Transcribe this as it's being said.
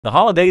The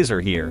holidays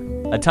are here,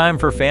 a time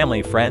for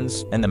family,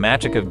 friends, and the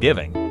magic of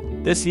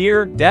giving. This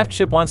year,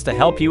 Deftship wants to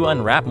help you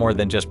unwrap more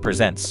than just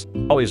presents,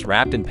 always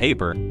wrapped in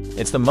paper.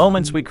 It's the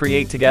moments we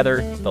create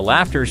together, the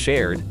laughter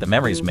shared, the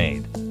memories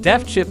made.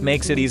 Deftship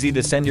makes it easy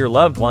to send your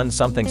loved ones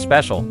something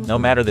special, no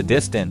matter the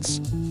distance.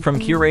 From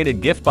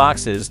curated gift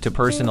boxes to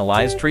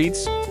personalized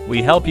treats,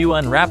 we help you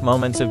unwrap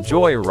moments of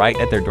joy right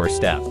at their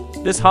doorstep.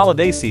 This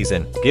holiday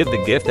season, give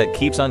the gift that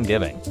keeps on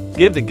giving.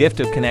 Give the gift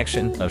of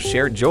connection, of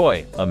shared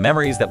joy, of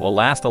memories that will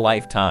last a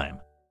lifetime.